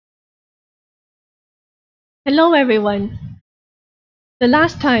Hello everyone. The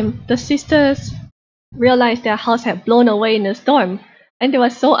last time, the sisters realized their house had blown away in a storm, and they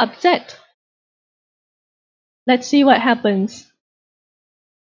were so upset. Let's see what happens.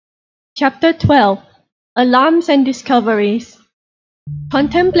 Chapter 12. Alarms and Discoveries.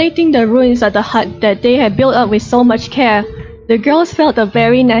 Contemplating the ruins of the hut that they had built up with so much care, the girls felt a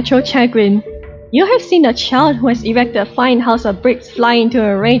very natural chagrin. You have seen a child who has erected a fine house of bricks fly into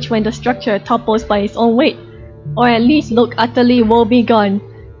a rage when the structure topples by its own weight, or at least look utterly woebegone,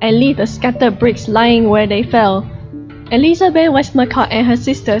 and leave the scattered bricks lying where they fell. Elizabeth Westmacott and her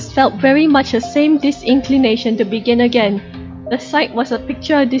sisters felt very much the same disinclination to begin again. The sight was a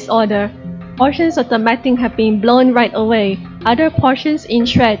picture of disorder. Portions of the matting had been blown right away. Other portions in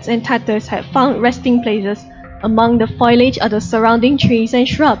shreds and tatters had found resting places among the foliage of the surrounding trees and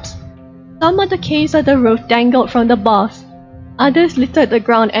shrubs. Some of the canes of the roof dangled from the boughs. Others littered the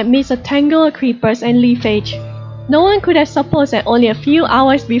ground amidst a tangle of creepers and leafage. No one could have supposed that only a few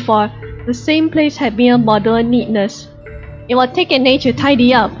hours before, the same place had been a model of neatness. "It will take an age to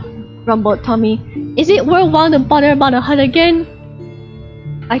tidy up," grumbled Tommy. "Is it worthwhile to bother about a hut again?"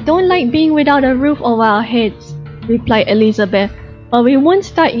 "I don't like being without a roof over our heads," replied Elizabeth, "but we won't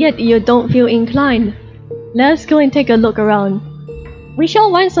start yet if you don't feel inclined. Let us go and take a look around." "We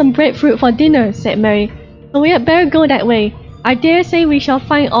shall want some breadfruit for dinner," said Mary, "so we had better go that way. I dare say we shall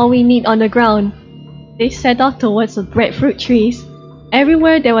find all we need on the ground." They set off towards the breadfruit trees.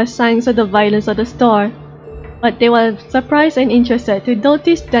 Everywhere there were signs of the violence of the storm, but they were surprised and interested to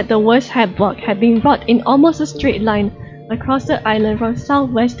notice that the worst havoc had been wrought in almost a straight line across the island from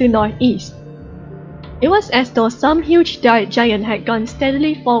southwest to northeast. It was as though some huge giant had gone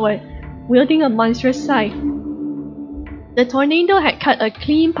steadily forward, wielding a monstrous scythe. The tornado had cut a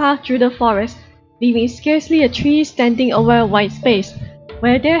clean path through the forest, leaving scarcely a tree standing over a wide space.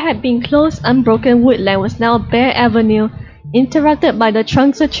 Where there had been close, unbroken woodland was now a bare avenue, interrupted by the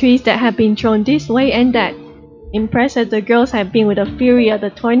trunks of trees that had been thrown this way and that. Impressed as the girls had been with the fury of the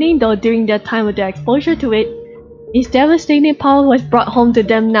tornado during their time of their exposure to it, its devastating power was brought home to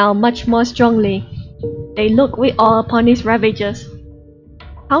them now much more strongly. They looked with awe upon its ravages.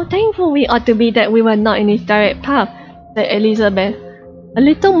 "How thankful we ought to be that we were not in its direct path," said Elizabeth. "A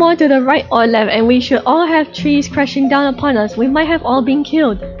little more to the right or left and we should all have trees crashing down upon us. We might have all been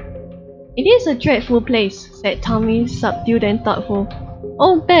killed." "It is a dreadful place," said Tommy, subdued and thoughtful.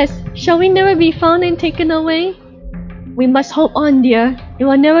 "Oh, Bess, shall we never be found and taken away?" "We must hope on, dear. It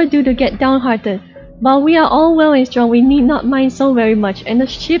will never do to get downhearted. While we are all well and strong, we need not mind so very much, and the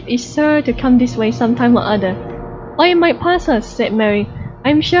ship is sure to come this way some time or other." "Or it might pass us," said Mary.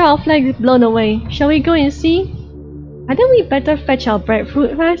 "I'm sure our flag is blown away. Shall we go and see?" "Hadn't we better fetch our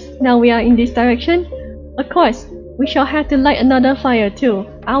breadfruit first, now we are in this direction?" "Of course. We shall have to light another fire too.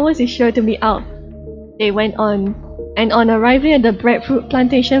 Ours is sure to be out." They went on, and on arriving at the breadfruit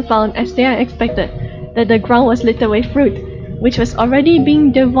plantation found, as they had expected, that the ground was littered with fruit, which was already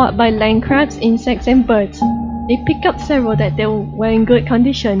being devoured by land crabs, insects, and birds. They picked up several that they were in good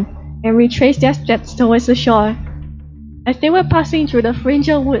condition, and retraced their steps towards the shore. As they were passing through the fringe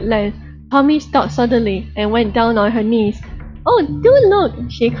of woodland, Tommy stopped suddenly and went down on her knees. "Oh, do look!"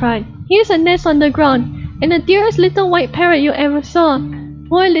 she cried. "Here's a nest on the ground, and the dearest little white parrot you ever saw.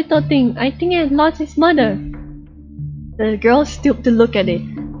 Poor little thing, I think it had lost its mother." The girl stooped to look at it,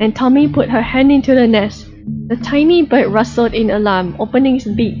 and Tommy put her hand into the nest. The tiny bird rustled in alarm, opening its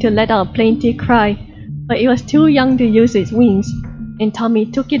beak to let out a plaintive cry, but it was too young to use its wings, and Tommy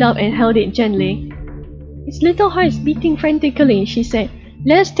took it up and held it gently. "Its little heart is beating frantically," she said.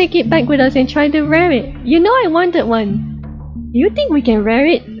 "Let us take it back with us and try to rear it. You know I wanted one." "Do you think we can rear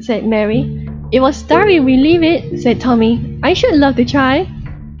it?" said Mary. "It will starve if we leave it," said Tommy. "I should love to try."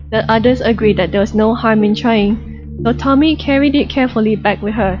 The others agreed that there was no harm in trying, so Tommy carried it carefully back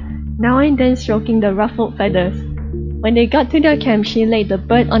with her, now and then stroking the ruffled feathers. When they got to their camp, she laid the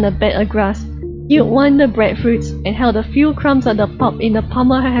bird on a bed of grass, peeled one of the breadfruits, and held a few crumbs of the pulp in the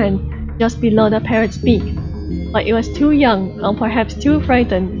palm of her hand, just below the parrot's beak. But it was too young, or perhaps too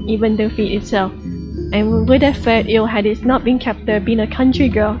frightened, even to feed itself, and would have fared ill had it not been kept there, been a country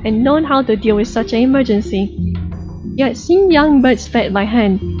girl, and known how to deal with such an emergency. She had seen young birds fed by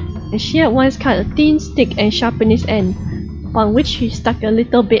hand, and she at once cut a thin stick and sharpened its end, upon which she stuck a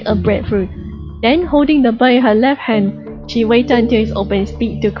little bit of breadfruit. Then, holding the bird in her left hand, she waited until it opened its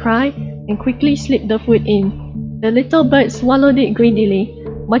beak to cry, and quickly slipped the food in. The little bird swallowed it greedily,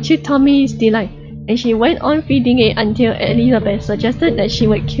 much to Tommy's delight, and she went on feeding it until Elizabeth suggested that she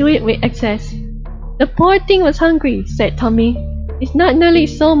would kill it with excess. "The poor thing was hungry," said Tommy. "It's not nearly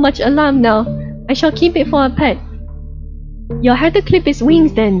so much alarmed now. I shall keep it for a pet." "You'll have to clip its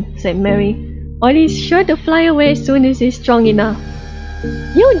wings then," said Mary. or it is sure to fly away as soon as it's strong enough.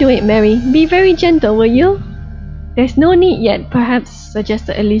 You do it, Mary. Be very gentle, will you? There's no need yet, perhaps,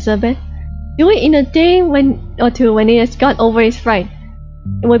 suggested Elizabeth. Do it in a day or two when it has got over its fright.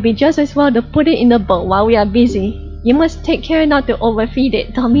 It would be just as well to put it in the boat while we are busy. You must take care not to overfeed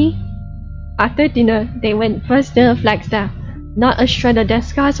it, Tommy. After dinner, they went first to the flagstaff. Not a shred of their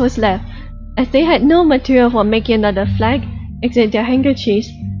scarves was left, as they had no material for making another flag, except their handkerchiefs,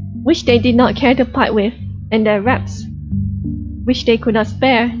 which they did not care to part with, and their wraps, which they could not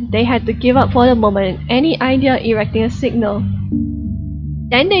spare. They had to give up for the moment any idea of erecting a signal.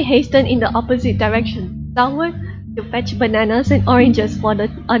 Then they hastened in the opposite direction, southward, to fetch bananas and oranges for the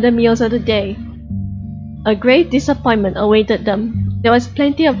other meals of the day. A great disappointment awaited them. There was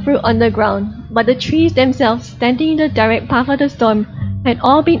plenty of fruit on the ground, but the trees themselves, standing in the direct path of the storm, had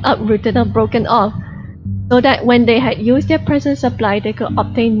all been uprooted or broken off, so that when they had used their present supply they could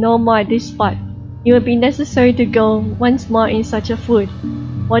obtain no more at this spot. It would be necessary to go once more in search of food,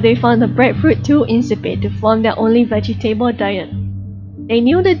 for they found the breadfruit too insipid to form their only vegetable diet. They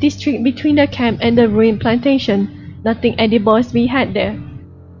knew the district between the camp and the ruined plantation. Nothing edible was to be had there.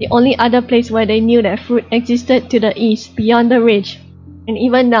 The only other place where they knew that fruit existed to the east, beyond the ridge, and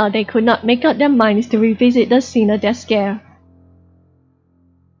even now they could not make up their minds to revisit the scene of their scare.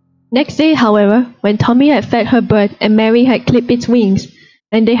 Next day, however, when Tommy had fed her bird and Mary had clipped its wings,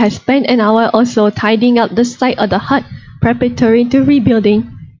 and they had spent an hour or so tidying up the site of the hut preparatory to rebuilding,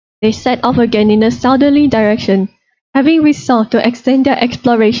 they set off again in a southerly direction, having resolved to extend their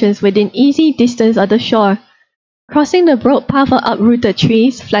explorations within easy distance of the shore. Crossing the broad path of uprooted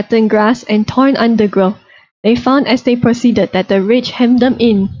trees, flattened grass, and torn undergrowth, they found as they proceeded that the ridge hemmed them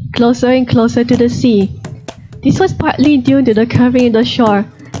in, closer and closer to the sea. This was partly due to the curving of the shore,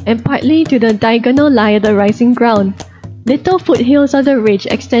 and partly to the diagonal lie of the rising ground. Little foothills of the ridge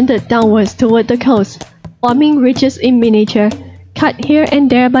extended downwards toward the coast, forming ridges in miniature, cut here and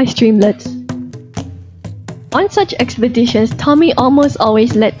there by streamlets. On such expeditions, Tommy almost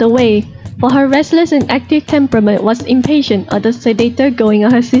always led the way, for her restless and active temperament was impatient of the sedater going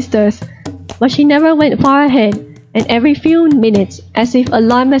of her sisters. But she never went far ahead, and every few minutes, as if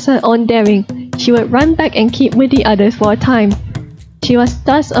alarmed at her own daring, she would run back and keep with the others for a time. She was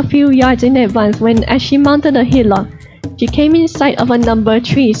thus a few yards in advance when, as she mounted a hillock, she came in sight of a number of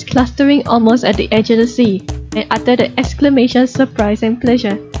trees clustering almost at the edge of the sea, and uttered an exclamation of surprise and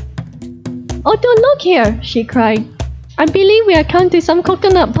pleasure. "Oh, don't look here!" she cried. "I believe we are come to some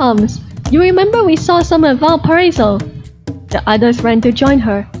coconut palms. You remember we saw some at Valparaiso." The others ran to join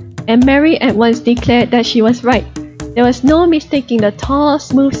her, and Mary at once declared that she was right. There was no mistaking the tall,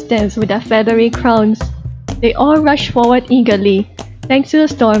 smooth stems with their feathery crowns. They all rushed forward eagerly. Thanks to the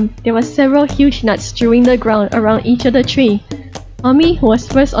storm, there were several huge nuts strewing the ground around each of the trees. Tommy, who was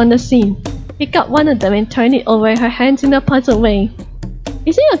first on the scene, picked up one of them and turned it over in her hands in a puzzled way.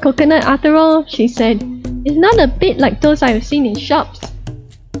 "Is it a coconut after all?" she said. "It's not a bit like those I've seen in shops."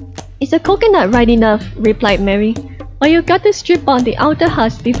 "It's a coconut right enough," replied Mary, "but you've got to strip out the outer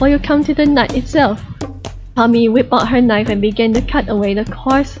husk before you come to the nut itself." Tommy whipped out her knife and began to cut away the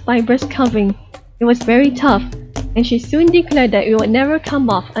coarse, fibrous covering. It was very tough, and she soon declared that it would never come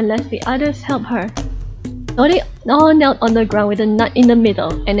off unless the others helped her. So they all knelt on the ground with the nut in the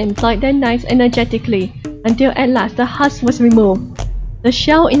middle and employed their knives energetically until at last the husk was removed. The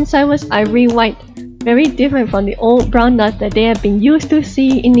shell inside was ivory white, very different from the old brown nuts that they had been used to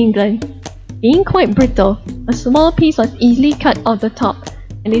see in England. Being quite brittle, a small piece was easily cut off the top,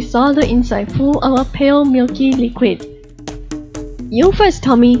 and they saw the inside full of a pale milky liquid. "You first,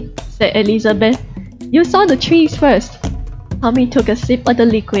 Tommy," said Elizabeth. "You saw the trees first." Tommy took a sip of the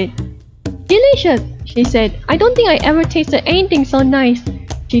liquid. "Delicious," she said. "I don't think I ever tasted anything so nice."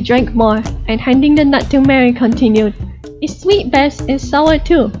 She drank more, and handing the nut to Mary, continued, "It's sweet, Bess, and sour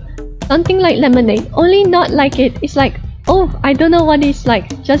too. Something like lemonade, only not like it. It's like, oh, I don't know what it's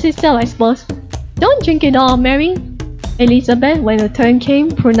like. Just itself, I suppose. Don't drink it all, Mary." Elizabeth, when her turn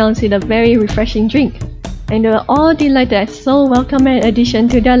came, pronounced it a very refreshing drink, and they were all delighted at so welcome an addition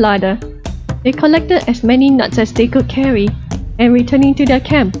to their larder. They collected as many nuts as they could carry, and returning to their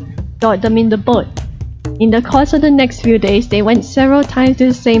camp, stored them in the boat. In the course of the next few days, they went several times to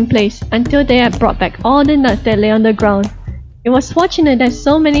the same place until they had brought back all the nuts that lay on the ground. It was fortunate that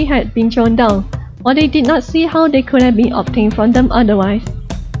so many had been thrown down, for they did not see how they could have been obtained from them otherwise.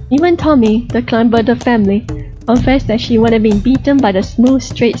 Even Tommy, the climber of the family, confessed that she would have been beaten by the smooth,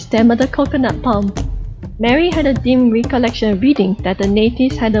 straight stem of the coconut palm. Mary had a dim recollection of reading that the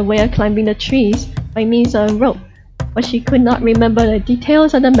natives had a way of climbing the trees by means of a rope, but she could not remember the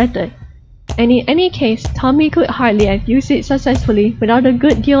details of the method. And in any case, Tommy could hardly have used it successfully without a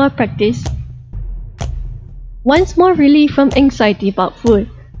good deal of practice. Once more relieved from anxiety about food,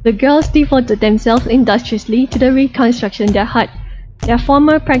 the girls devoted themselves industriously to the reconstruction of their hut. Their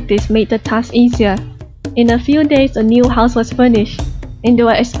former practice made the task easier. In a few days, a new house was furnished, and they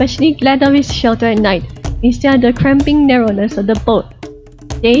were especially glad of its shelter at night, instead of the cramping narrowness of the boat.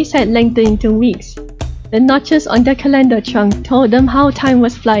 Days had lengthened into weeks. The notches on their calendar trunk told them how time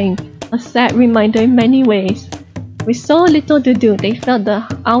was flying, a sad reminder in many ways. With so little to do, they felt the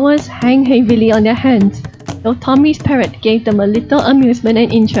hours hang heavily on their hands, though Tommy's parrot gave them a little amusement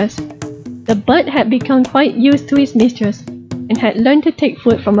and interest. The bird had become quite used to its mistress, and had learned to take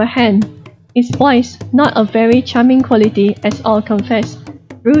food from her hand. His voice, not of very charming quality, as all confessed,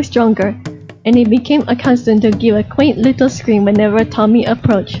 grew stronger, and it became accustomed to give a quaint little scream whenever Tommy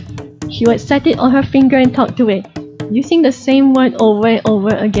approached. She would set it on her finger and talk to it, using the same word over and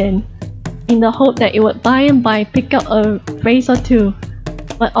over again, in the hope that it would by and by pick up a phrase or two.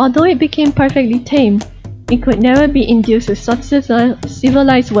 But although it became perfectly tame, it could never be induced to substitute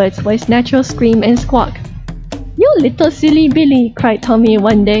civilized words for its natural scream and squawk. "You little silly Billy," cried Tommy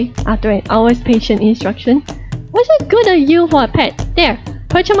one day, after an hour's patient instruction. "What's it good of you for a pet? There,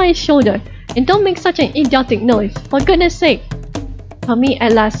 perch on my shoulder, and don't make such an idiotic noise, for goodness sake." Tommy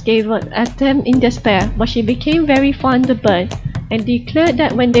at last gave up at them in despair, but she became very fond of the bird, and declared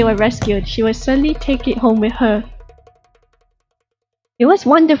that when they were rescued, she would certainly take it home with her. It was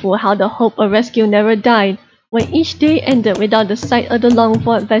wonderful how the hope of rescue never died. When each day ended without the sight of the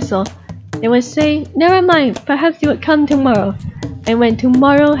longed-for vessel, they would say, "Never mind, perhaps it would come tomorrow." And when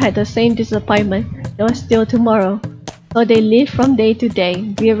tomorrow had the same disappointment, there was still tomorrow. So they lived from day to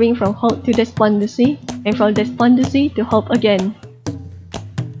day, veering from hope to despondency, and from despondency to hope again.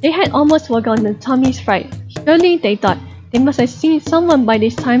 They had almost forgotten Tommy's fright. Surely, they thought, they must have seen someone by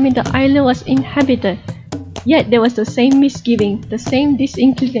this time when the island was inhabited. Yet there was the same misgiving, the same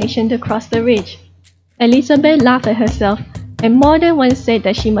disinclination to cross the ridge. Elizabeth laughed at herself, and more than once said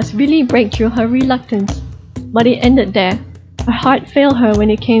that she must really break through her reluctance. But it ended there. Her heart failed her when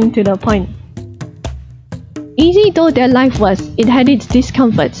it came to the point. Easy though their life was, it had its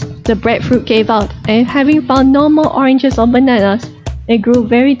discomforts. The breadfruit gave out, and having found no more oranges or bananas, they grew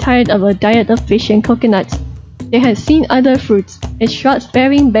very tired of a diet of fish and coconuts. They had seen other fruits, and shrubs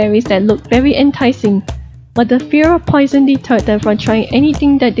bearing berries that looked very enticing, but the fear of poison deterred them from trying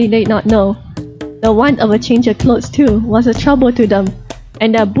anything that they did not know. The want of a change of clothes too was a trouble to them,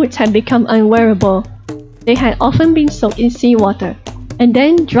 and their boots had become unwearable. They had often been soaked in seawater, and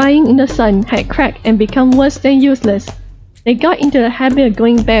then drying in the sun had cracked and become worse than useless. They got into the habit of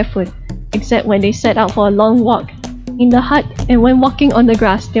going barefoot, except when they set out for a long walk. In the hut and when walking on the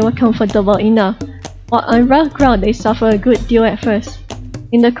grass they were comfortable enough, while on rough ground they suffered a good deal at first.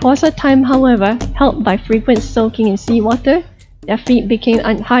 In the course of time, however, helped by frequent soaking in seawater, their feet became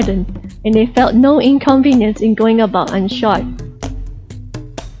unhardened, and they felt no inconvenience in going about unshod.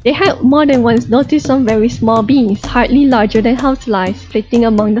 They had more than once noticed some very small bees, hardly larger than houseflies, flitting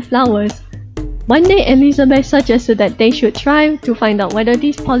among the flowers. One day Elizabeth suggested that they should try to find out whether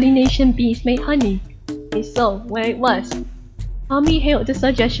these pollination bees made honey. If so, where it was. Tommy hailed the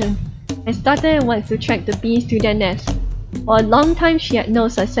suggestion, and started at once to track the bees to their nest. For a long time she had no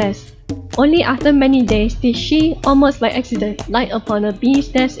success. Only after many days did she, almost by accident, light upon a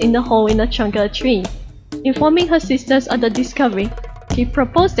bee's nest in the hole in the trunk of a tree. Informing her sisters of the discovery, she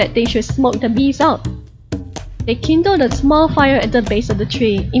proposed that they should smoke the bees out. They kindled a small fire at the base of the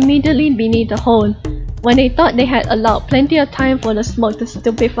tree, immediately beneath the hole. When they thought they had allowed plenty of time for the smoke to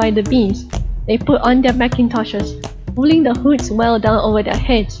stupefy the bees, they put on their mackintoshes, pulling the hoods well down over their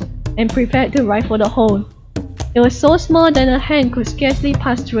heads, and prepared to rifle the hole. It was so small that a hand could scarcely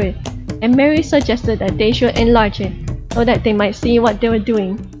pass through it, and Mary suggested that they should enlarge it, so that they might see what they were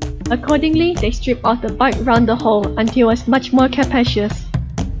doing. Accordingly, they stripped off the bark round the hole until it was much more capacious.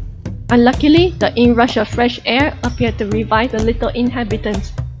 Unluckily, the inrush of fresh air appeared to revive the little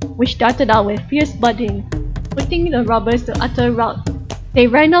inhabitants, which darted out with fierce budding, putting the robbers to utter rout. They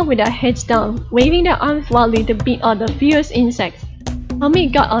ran off with their heads down, waving their arms wildly to beat off the furious insects. Tommy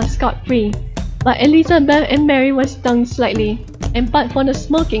got off scot-free, but Elizabeth and Mary were stung slightly, and but for the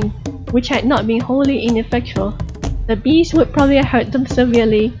smoking, which had not been wholly ineffectual, the bees would probably have hurt them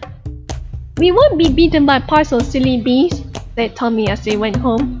severely. "We won't be beaten by parcels, silly bees," said Tommy as they went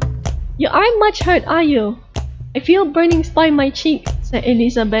home. "You aren't much hurt, are you?" "I feel burning spot in my cheek," said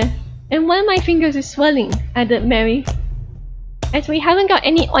Elizabeth. "And one of my fingers is swelling," added Mary. "As we haven't got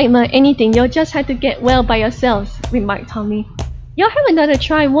any ointment or anything, you'll just have to get well by yourselves," remarked Tommy. "You'll have another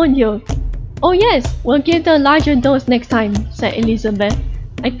try, won't you?" "Oh yes, we'll give the larger dose next time," said Elizabeth.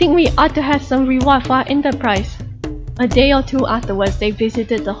 "I think we ought to have some reward for our enterprise." A day or two afterwards they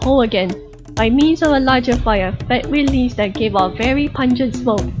visited the hole again, By means of a larger fire fed with leaves that gave out very pungent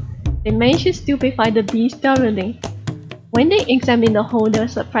smoke, they managed to stupefy the bees thoroughly. When they examined the hole, they were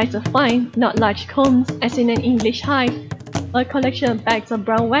surprised to find not large combs as in an English hive, but a collection of bags of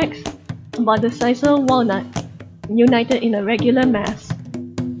brown wax, about the size of a walnut, united in a regular mass.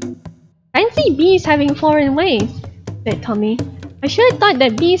 "Fancy bees having foreign ways," said Tommy. "I should have thought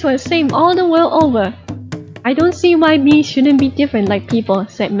that bees were the same all the world over." "I don't see why bees shouldn't be different like people,"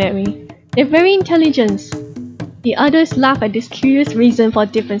 said Mary. "They're very intelligent." The others laughed at this curious reason for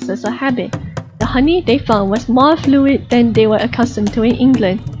differences of habit. The honey they found was more fluid than they were accustomed to in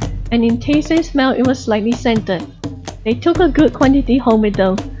England, and in taste and smell it was slightly scented. They took a good quantity home with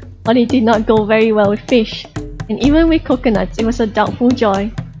them, but it did not go very well with fish, and even with coconuts it was a doubtful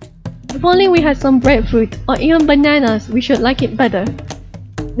joy. "If only we had some breadfruit, or even bananas, we should like it better."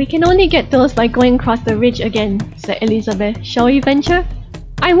 "We can only get those by going across the ridge again," said Elizabeth. "Shall we venture?"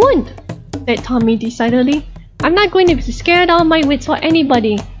 "I won't," said Tommy decidedly. "I'm not going to be scared out of my wits for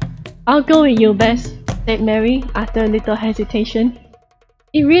anybody." "I'll go with you, Bess," said Mary after a little hesitation.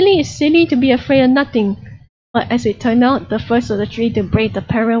 "It really is silly to be afraid of nothing." But as it turned out, the first of the three to brave the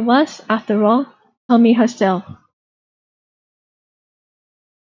peril was, after all, Tommy herself.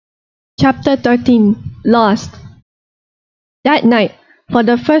 Chapter 13. Lost. That night, for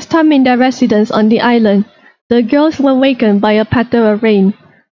the first time in their residence on the island, the girls were wakened by a patter of rain.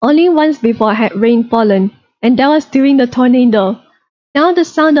 Only once before had rain fallen, and that was during the tornado. Now the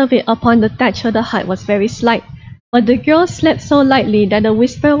sound of it upon the thatch of the hut was very slight, but the girls slept so lightly that a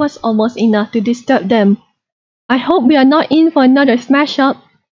whisper was almost enough to disturb them. "I hope we are not in for another smash-up,"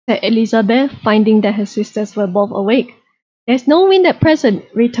 said Elizabeth, finding that her sisters were both awake. "There's no wind at present,"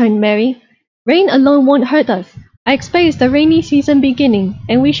 returned Mary. "Rain alone won't hurt us. I expect it's the rainy season beginning,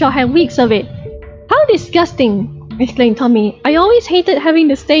 and we shall have weeks of it." "How disgusting!" exclaimed Tommy. "I always hated having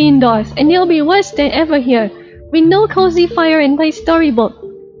to stay indoors, and it'll be worse than ever here, with no cozy fire and my storybook.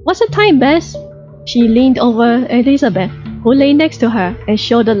 What's the time, Bess?" She leaned over Elizabeth, who lay next to her, and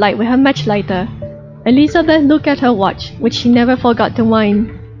showed the light with her matchlighter. Elizabeth looked at her watch, which she never forgot to wind.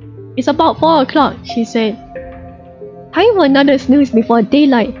 "It's about 4 o'clock," she said. "Time for another snooze before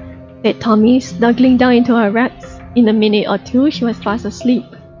daylight," said Tommy, snuggling down into her wraps. In a minute or two she was fast asleep.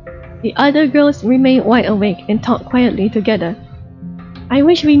 The other girls remained wide awake and talked quietly together. "I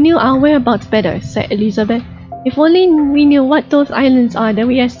wish we knew our whereabouts better," said Elizabeth. "If only we knew what those islands are that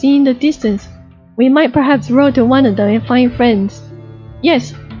we have seen in the distance, we might perhaps row to one of them and find friends."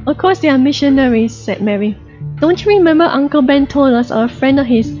 "Yes, of course they are missionaries," said Mary. "Don't you remember Uncle Ben told us of a friend of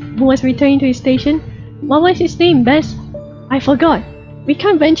his who was returning to his station? What was his name, Bess?" "I forgot. We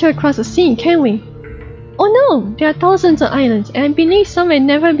can't venture across the sea, can we?" "Oh no, there are thousands of islands, and I believe some have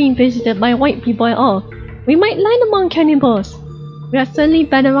never been visited by white people at all. We might land among cannibals. We are certainly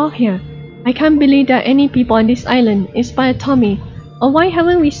better off here. I can't believe there are any people on this island," inspired Tommy. "Or why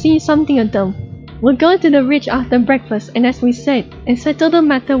haven't we seen something of them? We'll go to the ridge after breakfast, and as we said, and settle the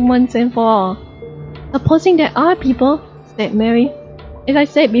matter once and for all." "Supposing there are people," said Mary. "As I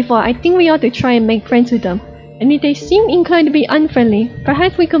said before, I think we ought to try and make friends with them. And if they seem inclined to be unfriendly,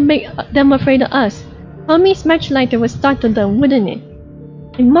 perhaps we could make them afraid of us. Tommy's matchlighter would startle them, wouldn't it?"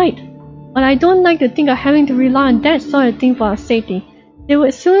 "It might, but I don't like to think of having to rely on that sort of thing for our safety. They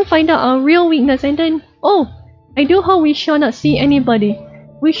would soon find out our real weakness, and then, oh, I do hope we shall not see anybody.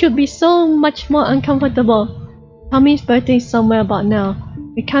 We should be so much more uncomfortable." Tommy's birthday is somewhere about now.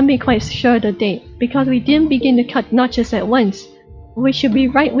 We can't be quite sure of the date, because we didn't begin to cut notches at once. But we should be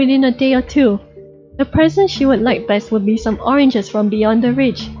right within a day or two. The present she would like best would be some oranges from beyond the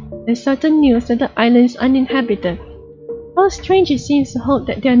ridge, and certain news that the island is uninhabited. How strange it seems to hope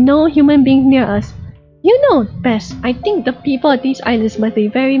that there are no human beings near us. You know, Bess, I think the people of these islands must be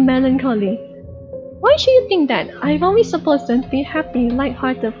very melancholy." "Why should you think that? I've always supposed them to be happy,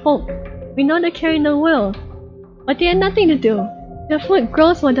 light-hearted folk, with not a care in the world. But they have nothing to do. Their food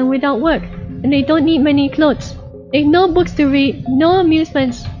grows for them without work, and they don't need many clothes. They've no books to read, no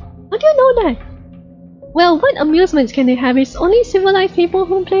amusements." "How do you know that?" "Well, what amusements can they have? It's only civilized people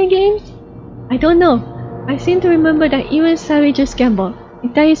who play games." "I don't know. I seem to remember that even savages gamble,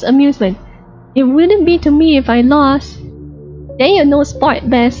 if that is amusement. It wouldn't be to me if I lost." "Then you're no sport,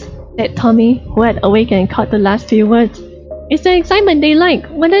 Bess," said Tommy, who had awakened and caught the last few words. "It's the excitement they like,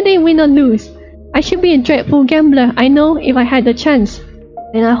 whether they win or lose. I should be a dreadful gambler, I know, if I had the chance."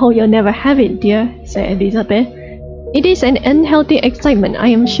 "Then I hope you'll never have it, dear," said Elizabeth. "It is an unhealthy excitement, I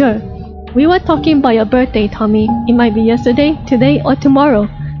am sure. We were talking about your birthday, Tommy. It might be yesterday, today, or tomorrow,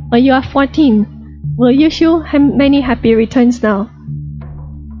 but you are 14. We'll wish you many happy returns now."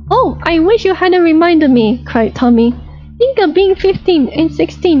 "Oh, I wish you hadn't reminded me," cried Tommy. Think of being 15 and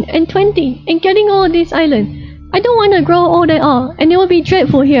 16 and 20 and getting all this island. I don't want to grow old at all, and it will be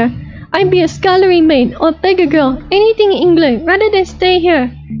dreadful here. I'd be a scullery maid or beggar girl, anything in England, rather than stay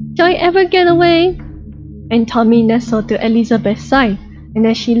here. Shall I ever get away? And Tommy nestled to Elizabeth's side, and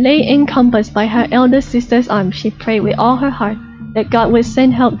as she lay encompassed by her elder sister's arm, she prayed with all her heart that God would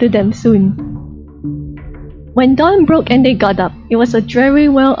send help to them soon. When dawn broke and they got up, it was a dreary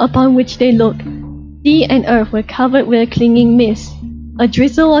world upon which they looked. Sea and earth were covered with a clinging mist. A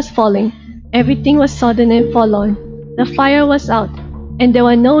drizzle was falling. Everything was sodden and forlorn. The fire was out, and there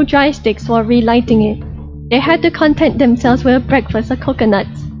were no dry sticks for relighting it. They had to content themselves with a breakfast of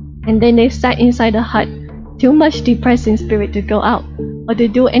coconuts, and then they sat inside the hut, too much depressed in spirit to go out, or to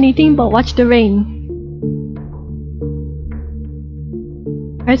do anything but watch the rain.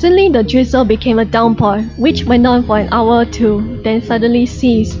 Presently the drizzle became a downpour, which went on for an hour or two, then suddenly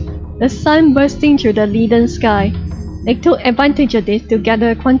ceased, the sun bursting through the leaden sky. They took advantage of this to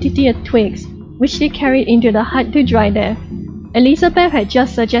gather a quantity of twigs, which they carried into the hut to dry there. Elizabeth had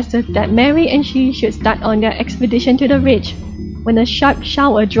just suggested that Mary and she should start on their expedition to the ridge, when a sharp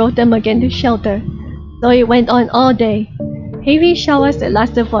shower drove them again to shelter. So it went on all day. Heavy showers that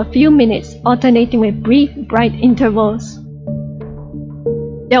lasted for a few minutes, alternating with brief, bright intervals.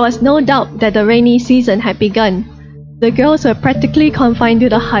 There was no doubt that the rainy season had begun. The girls were practically confined to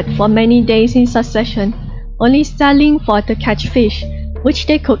the hut for many days in succession, only sallying forth to catch fish, which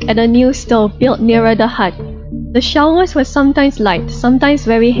they cooked at a new stove built nearer the hut. The showers were sometimes light, sometimes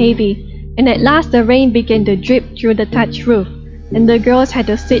very heavy, and at last the rain began to drip through the thatched roof, and the girls had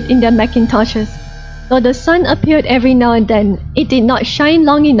to sit in their mackintoshes. Though the sun appeared every now and then, it did not shine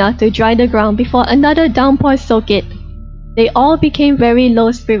long enough to dry the ground before another downpour soaked it. They all became very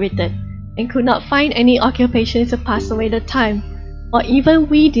low-spirited, and could not find any occupation to pass away the time, or even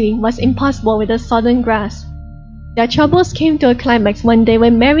weeding was impossible with the sodden grass. Their troubles came to a climax one day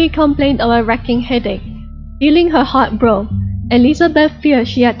when Mary complained of a racking headache. Feeling her heart broke, Elizabeth feared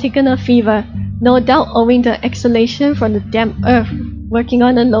she had taken a fever, no doubt owing to exhalation from the damp earth working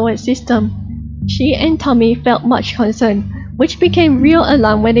on the lower system. She and Tommy felt much concern, which became real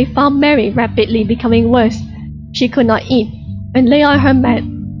alarm when they found Mary rapidly becoming worse. She could not eat, and lay on her mat,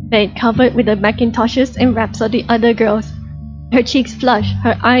 bed covered with the mackintoshes and wraps of the other girls. Her cheeks flushed,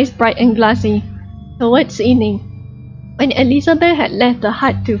 her eyes bright and glassy. Towards evening, when Elizabeth had left the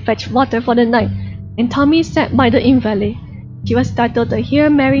hut to fetch water for the night, and Tommy sat by the invalid, she was startled to hear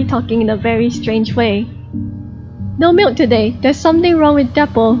Mary talking in a very strange way. "No milk today. There's something wrong with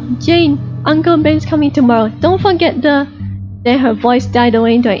Dapple. Jane, Uncle Ben's coming tomorrow. Don't forget the..." Then her voice died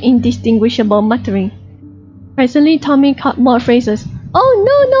away into an indistinguishable muttering. Presently Tommy caught more phrases. "Oh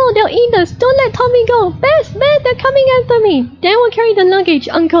no, they'll eat us! Don't let Tommy go! Bess, they're coming after me! Then we'll carry the luggage,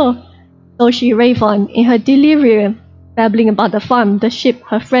 Uncle!" So she raved on, in her delirium, babbling about the farm, the ship,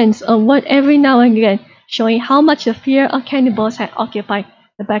 her friends, a word every now and again, showing how much the fear of cannibals had occupied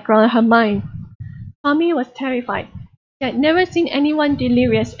the background of her mind. Tommy was terrified. She had never seen anyone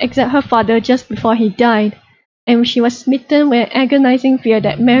delirious except her father just before he died, and she was smitten with an agonizing fear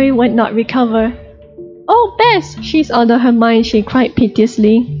that Mary would not recover. "Oh, Bess, she's out of her mind," she cried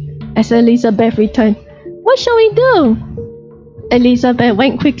piteously, as Elizabeth returned. "What shall we do?" Elizabeth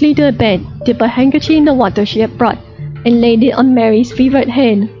went quickly to the bed, dipped a handkerchief in the water she had brought, and laid it on Mary's fevered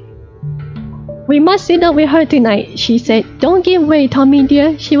head. "We must sit up with her tonight," she said. "Don't give way, Tommy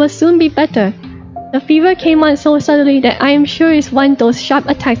dear. She will soon be better. The fever came on so suddenly that I am sure it's one of those sharp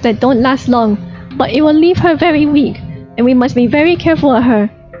attacks that don't last long, but it will leave her very weak, and we must be very careful of her.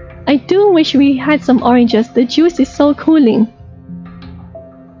 I do wish we had some oranges. The juice is so cooling."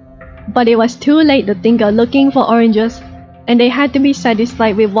 But it was too late to think of looking for oranges, and they had to be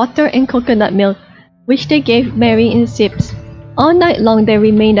satisfied with water and coconut milk, which they gave Mary in sips. All night long they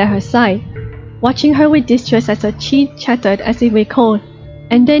remained at her side, watching her with distress as her teeth chattered as if with cold,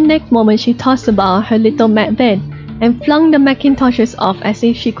 and then next moment she tossed about her little mat bed, and flung the mackintoshes off as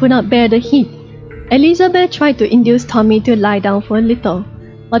if she could not bear the heat. Elizabeth tried to induce Tommy to lie down for a little,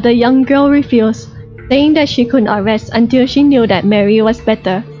 but the young girl refused, saying that she could not rest until she knew that Mary was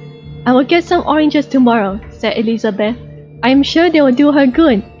better. "I will get some oranges tomorrow," said Elizabeth. "I am sure they will do her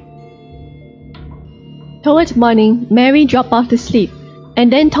good." Towards morning, Mary dropped off to sleep,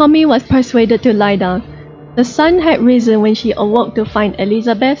 and then Tommy was persuaded to lie down. The sun had risen when she awoke to find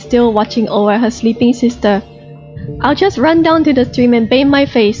Elizabeth still watching over her sleeping sister. "I'll just run down to the stream and bathe my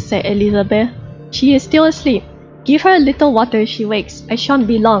face," said Elizabeth. "She is still asleep. Give her a little water if she wakes. I shan't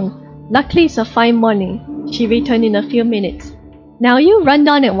be long. Luckily it's a fine morning." She returned in a few minutes. "Now you run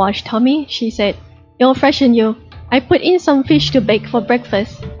down and wash, Tommy," she said. "It'll freshen you. I put in some fish to bake for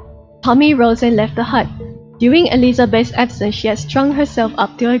breakfast." Tommy rose and left the hut. During Elizabeth's absence, she had strung herself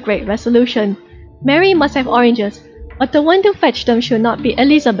up to a great resolution. Mary must have oranges, but the one to fetch them should not be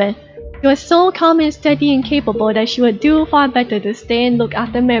Elizabeth. She was so calm and steady and capable that she would do far better to stay and look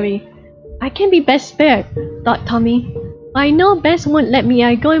after Mary. I can be Bess spared, thought Tommy. But I know Bess won't let me.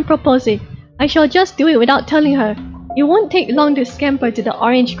 I go and propose it. I shall just do it without telling her. It won't take long to scamper to the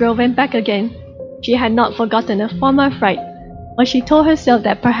orange grove and back again. She had not forgotten her former fright, but she told herself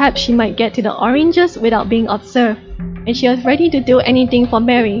that perhaps she might get to the oranges without being observed, and she was ready to do anything for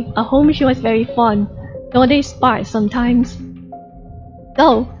Mary, a whom she was very fond, though they sparred sometimes.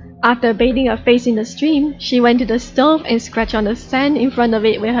 So, after bathing her face in the stream, she went to the stove and scratched on the sand in front of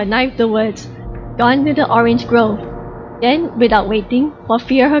it with her knife the words, "Gone to the orange grove." Then, without waiting, for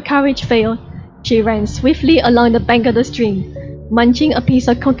fear her courage failed, she ran swiftly along the bank of the stream, munching a piece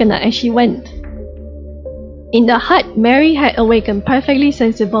of coconut as she went. In the hut, Mary had awakened perfectly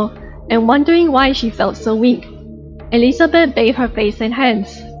sensible and wondering why she felt so weak. Elizabeth bathed her face and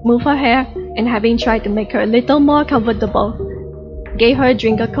hands, smoothed her hair, and having tried to make her a little more comfortable, gave her a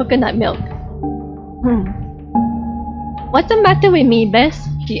drink of coconut milk. "What's the matter with me, Bess?"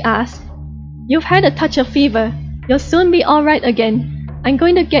 she asked. "You've had a touch of fever. You'll soon be all right again. I'm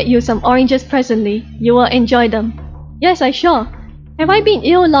going to get you some oranges presently. You will enjoy them." "Yes, I shall. Have I been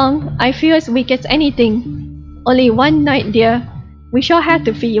ill long? I feel as weak as anything." "Only one night, dear. We shall have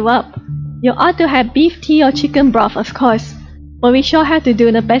to feed you up. You ought to have beef tea or chicken broth, of course. But we shall have to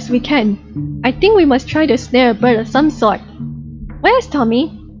do the best we can. I think we must try to snare a bird of some sort." "Where's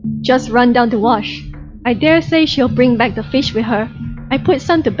Tommy?" "Just run down to wash. I dare say she'll bring back the fish with her. I put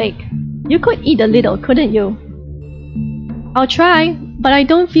some to bake. You could eat a little, couldn't you?" "I'll try, but I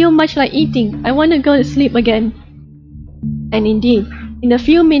don't feel much like eating. I want to go to sleep again." And indeed, in a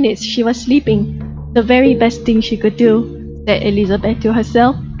few minutes she was sleeping. The very best thing she could do, said Elizabeth to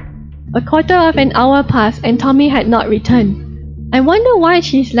herself. A quarter of an hour passed and Tommy had not returned. "I wonder why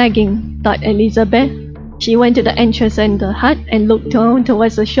she's lagging," thought Elizabeth. She went to the entrance of the hut and looked down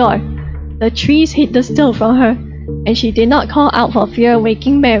towards the shore. The trees hid the stove from her, and she did not call out for fear of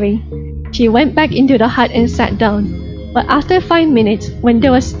waking Mary. She went back into the hut and sat down. But after 5 minutes, when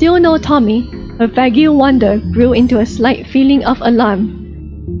there was still no Tommy, her vague wonder grew into a slight feeling of alarm.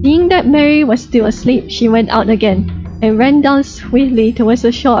 Seeing that Mary was still asleep, she went out again and ran down swiftly towards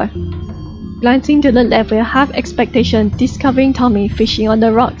the shore, glancing to the left with half expectation, discovering Tommy fishing on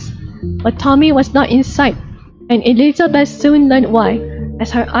the rocks. But Tommy was not in sight, and Elizabeth soon learned why,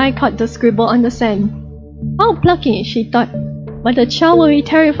 as her eye caught the scribble on the sand. "How plucky," she thought, "but the child will be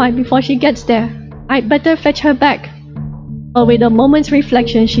terrified before she gets there. I'd better fetch her back." But with a moment's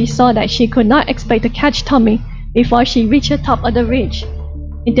reflection, she saw that she could not expect to catch Tommy before she reached the top of the ridge.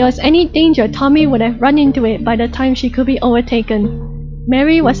 If there was any danger, Tommy would have run into it by the time she could be overtaken.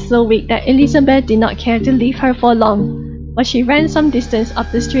 Mary was so weak that Elizabeth did not care to leave her for long, but she ran some distance up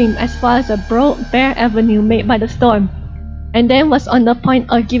the stream as far as a broad, bare avenue made by the storm, and then was on the point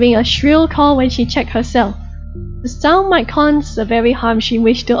of giving a shrill call when she checked herself. The sound might cause the very harm she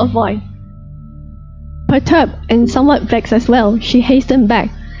wished to avoid. Perturbed and somewhat vexed as well, she hastened back,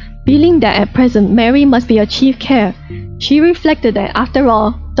 feeling that at present Mary must be her chief care. She reflected that after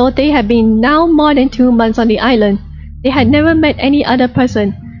all, though they had been now more than 2 months on the island, they had never met any other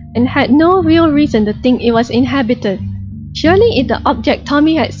person, and had no real reason to think it was inhabited. Surely if the object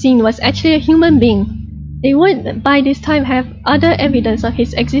Tommy had seen was actually a human being, they would by this time have other evidence of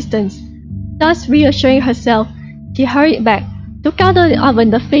his existence. Thus reassuring herself, she hurried back, took out of the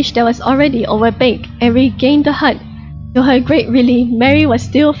oven the fish that was already overbaked, and regained the hut. To her great relief, Mary was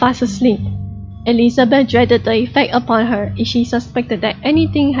still fast asleep. Elizabeth dreaded the effect upon her if she suspected that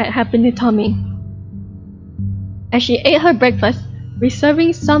anything had happened to Tommy. As she ate her breakfast,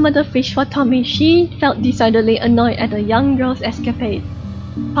 reserving some of the fish for Tommy, she felt decidedly annoyed at the young girl's escapade.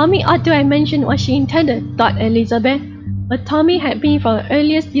 Tommy ought to have mentioned what she intended, thought Elizabeth, but Tommy had been from her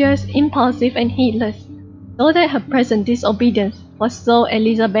earliest years impulsive and heedless, so that her present disobedience, for so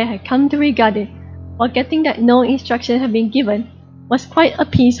Elizabeth had come to regard it, forgetting that no instruction had been given, was quite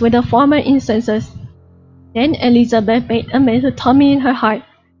appeased with the former instances. Then Elizabeth made amends to Tommy in her heart.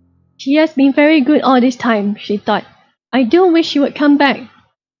 "She has been very good all this time," she thought. "I do wish she would come back."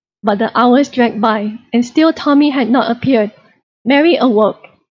 But the hours dragged by, and still Tommy had not appeared. Mary awoke,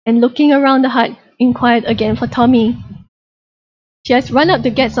 and looking around the hut, inquired again for Tommy. "She has run up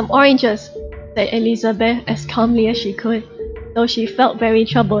to get some oranges," said Elizabeth as calmly as she could, though she felt very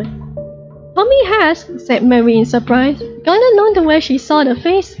troubled. "Tommy has," said Mary in surprise, "gone alone to where she saw the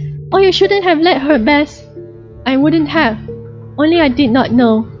face? Oh, you shouldn't have let her, Bess." "I wouldn't have. Only I did not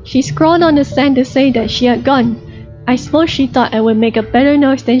know. She scrawled on the sand to say that she had gone. I suppose she thought I would make a better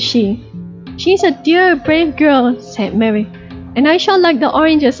nurse than she." "She's a dear, brave girl," said Mary, "and I shall like the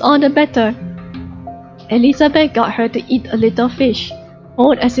oranges all the better." Elizabeth got her to eat a little fish,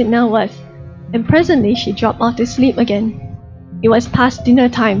 cold as it now was, and presently she dropped off to sleep again. It was past dinner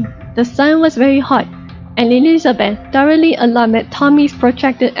time. The sun was very hot, and Elizabeth, thoroughly alarmed at Tommy's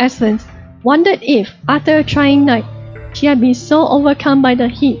protracted absence, wondered if, after a trying night, she had been so overcome by the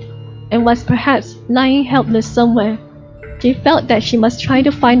heat, and was perhaps lying helpless somewhere. She felt that she must try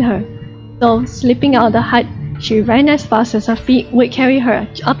to find her, so, slipping out of the hut, she ran as fast as her feet would carry her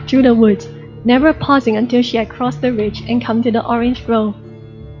up through the woods, never pausing until she had crossed the ridge and come to the orange grove.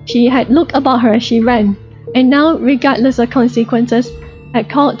 She had looked about her as she ran, and now, regardless of consequences, had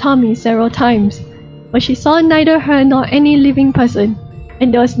called Tommy several times, but she saw neither her nor any living person,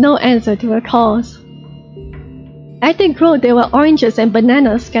 and there was no answer to her calls. At the grove there were oranges and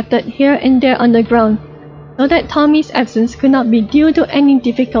bananas scattered here and there on the ground, so that Tommy's absence could not be due to any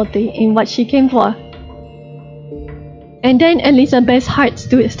difficulty in what she came for. And then Elizabeth's heart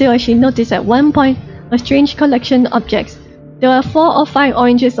stood still as she noticed at one point a strange collection of objects. There were 4 or 5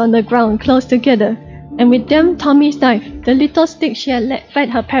 oranges on the ground close together, and with them Tommy's knife, the little stick she had fed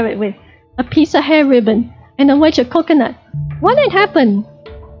her parrot with, a piece of hair ribbon, and a wedge of coconut. What had happened?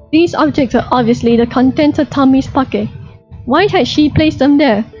 These objects were obviously the contents of Tommy's pocket. Why had she placed them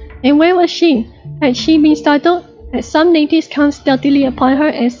there? And where was she? Had she been startled? Had some natives come stealthily upon her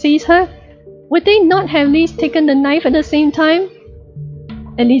and seized her? Would they not have at least taken the knife at the same time?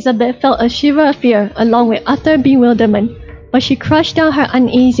 Elizabeth felt a shiver of fear along with utter bewilderment, but she crushed down her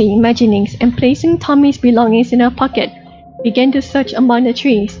uneasy imaginings and placing Tommy's belongings in her pocket, began to search among the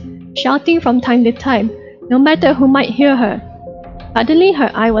trees, shouting from time to time, no matter who might hear her. Suddenly her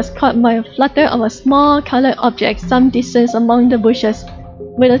eye was caught by a flutter of a small coloured object some distance among the bushes.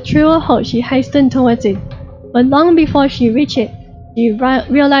 With a thrill of hope she hastened towards it, but long before she reached it, she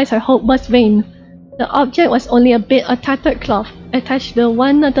realized her hope was vain. The object was only a bit of tattered cloth attached to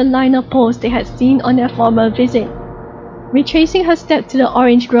one of the line of poles they had seen on their former visit. Retracing her steps to the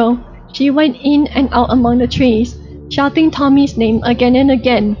orange grove, she went in and out among the trees, shouting Tommy's name again and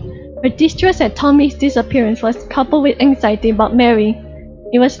again. Her distress at Tommy's disappearance was coupled with anxiety about Mary.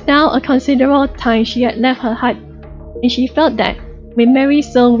 It was now a considerable time she had left her hut, and she felt that, with Mary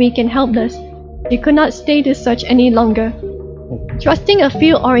so weak and helpless, she could not stay to search any longer. Thrusting a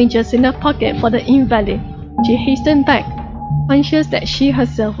few oranges in her pocket for the invalid, she hastened back, conscious that she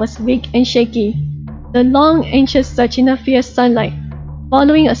herself was weak and shaky. The long, anxious search in the fierce sunlight,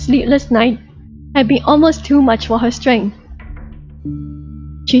 following a sleepless night, had been almost too much for her strength.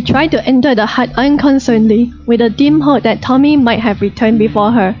 She tried to enter the hut unconcernedly, with a dim hope that Tommy might have returned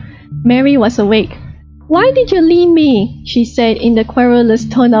before her. Mary was awake. "Why did you leave me?" she said in the querulous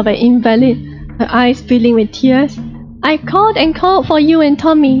tone of an invalid, her eyes filling with tears. "I called and called for you and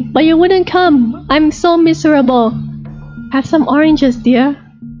Tommy, but you wouldn't come. I'm so miserable." "Have some oranges, dear,"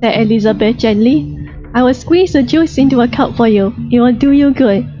 said Elizabeth gently. "I will squeeze the juice into a cup for you. It will do you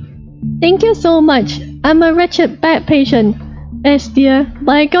good." "Thank you so much. I'm a wretched bad patient." "Yes, dear,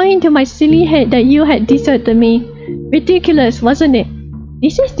 but I got into my silly head that you had deserted me. Ridiculous, wasn't it?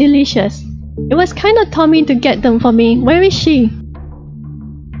 This is delicious. It was kind of Tommy to get them for me. Where is she?"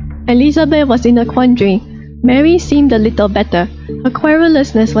 Elizabeth was in a quandary. Mary seemed a little better. Her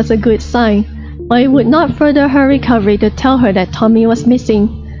querulousness was a good sign, but it would not further her recovery to tell her that Tommy was missing.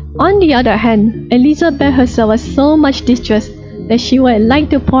 On the other hand, Elizabeth herself was so much distressed that she would like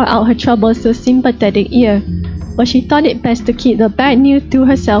to pour out her troubles to a sympathetic ear, but she thought it best to keep the bad news to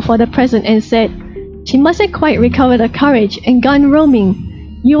herself for the present and said, "She must have quite recovered her courage and gone roaming.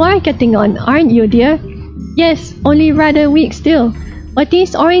 You are getting on, aren't you, dear?" "Yes, only rather weak still, but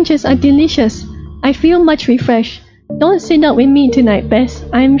these oranges are delicious. I feel much refreshed. Don't sit up with me tonight, Bess.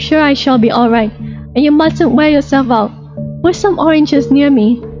 I am sure I shall be alright, and you mustn't wear yourself out. Put some oranges near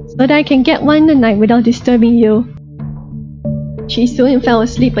me, so that I can get one tonight without disturbing you." She soon fell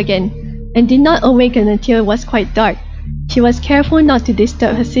asleep again, and did not awaken until it was quite dark. She was careful not to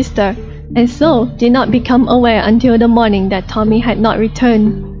disturb her sister, and so did not become aware until the morning that Tommy had not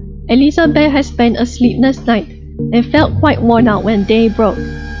returned. Elizabeth had spent a sleepless night, and felt quite worn out when day broke.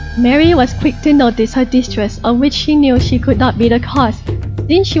 Mary was quick to notice her distress, of which she knew she could not be the cause,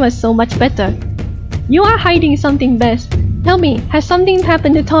 since she was so much better. "You are hiding something, Bess. Tell me, has something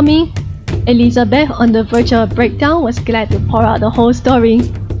happened to Tommy?" Elizabeth, on the verge of a breakdown, was glad to pour out the whole story.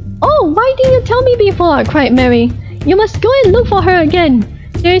 "Oh, why didn't you tell me before?" cried Mary. "You must go and look for her again.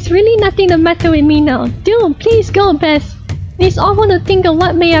 There is really nothing the matter with me now. Do, please go, Bess. It is awful to think of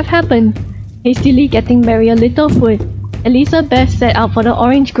what may have happened." Hastily getting Mary a little food, Elizabeth set out for the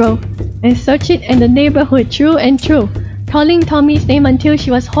orange grove, and searched it and the neighborhood through and through, calling Tommy's name until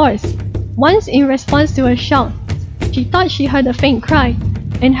she was hoarse. Once, in response to a shout, she thought she heard a faint cry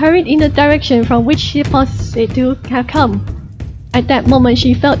and hurried in the direction from which she supposed it to have come. At that moment,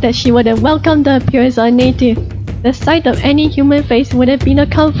 she felt that she would have welcomed the appearance of a native. The sight of any human face would have been a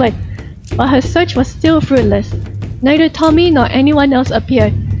comfort, but her search was still fruitless. Neither Tommy nor anyone else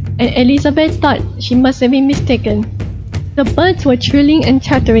appeared, and Elizabeth thought she must have been mistaken. The birds were trilling and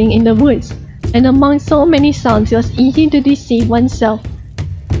chattering in the woods, and among so many sounds it was easy to deceive oneself.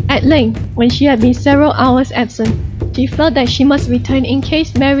 At length, when she had been several hours absent, she felt that she must return in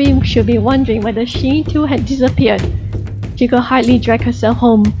case Mary should be wondering whether she too had disappeared. She could hardly drag herself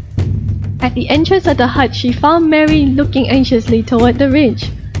home. At the entrance of the hut, she found Mary looking anxiously toward the ridge.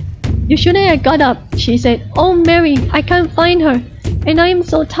 "You shouldn't have got up," she said. "Oh, Mary, I can't find her, and I am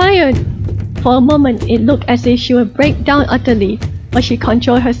so tired." For a moment, it looked as if she would break down utterly, but she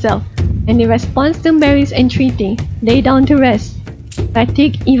controlled herself, and in response to Mary's entreaty, lay down to rest.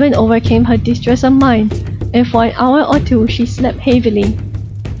 Fatigue even overcame her distress of mind, and for an hour or two she slept heavily.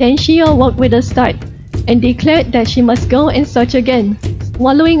 Then she awoke with a start, and declared that she must go and search again.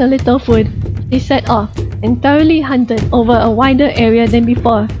 Swallowing a little food, she set off, and thoroughly hunted over a wider area than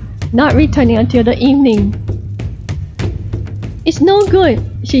before, not returning until the evening. "It's no good,"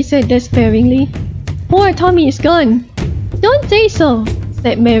 she said despairingly. "Poor Tommy is gone." "Don't say so,"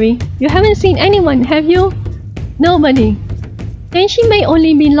 said Mary. "You haven't seen anyone, have you?" "Nobody." "Then she may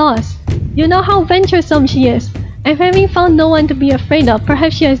only be lost. You know how venturesome she is, and having found no one to be afraid of,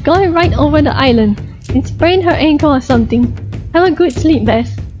 perhaps she has gone right over the island and sprained her ankle or something. Have a good sleep,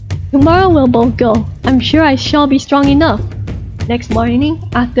 Bess. Tomorrow we'll both go. I'm sure I shall be strong enough." Next morning,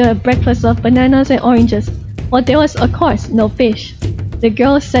 after a breakfast of bananas and oranges, for there was of course no fish, the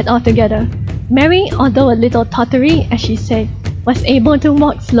girls set off together. Mary, although a little tottery, as she said, was able to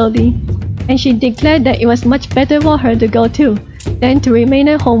walk slowly, and she declared that it was much better for her to go too, than to remain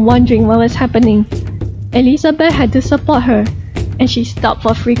at home wondering what was happening. Elizabeth had to support her, and she stopped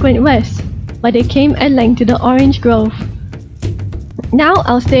for frequent rests, but they came at length to the orange grove. "Now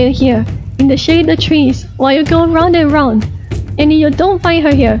I'll stay here, in the shade of the trees, while you go round and round. And if you don't find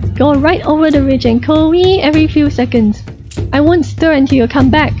her here, go right over the ridge and coo-wee every few seconds. I won't stir until you come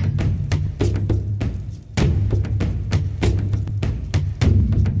back."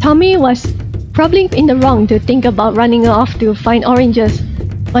 Tommy was probably in the wrong to think about running off to find oranges,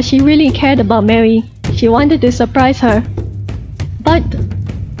 but she really cared about Mary. She wanted to surprise her. But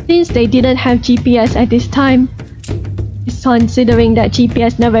since they didn't have GPS at this time, considering that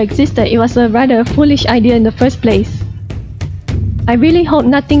GPS never existed, it was a rather foolish idea in the first place. I really hope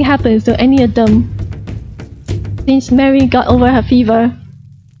nothing happens to any of them, since Mary got over her fever.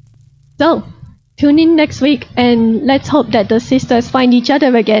 So, tune in next week and let's hope that the sisters find each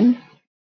other again.